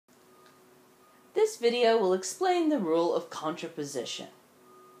this video will explain the rule of contraposition.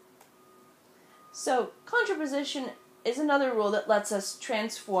 So, contraposition is another rule that lets us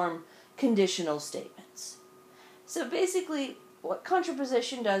transform conditional statements. So basically, what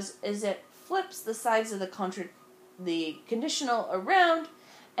contraposition does is it flips the sides of the conditional around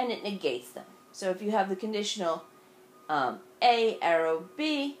and it negates them. So if you have the conditional A, arrow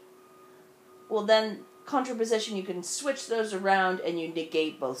B, well then contraposition, you can switch those around and you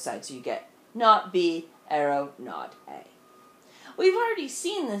negate both sides. So you get not B, arrow, not A. We've already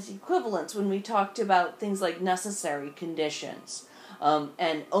seen this equivalence when we talked about things like necessary conditions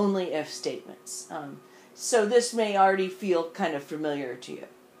and only if statements. So this may already feel kind of familiar to you.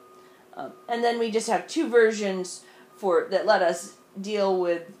 And then we just have two versions that let us deal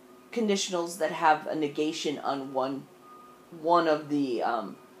with conditionals that have a negation on one of the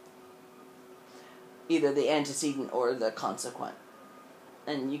either the antecedent or the consequent.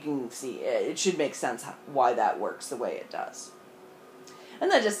 And you can see it should make sense why that works the way it does.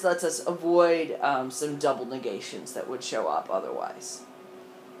 And that just lets us avoid some double negations that would show up otherwise.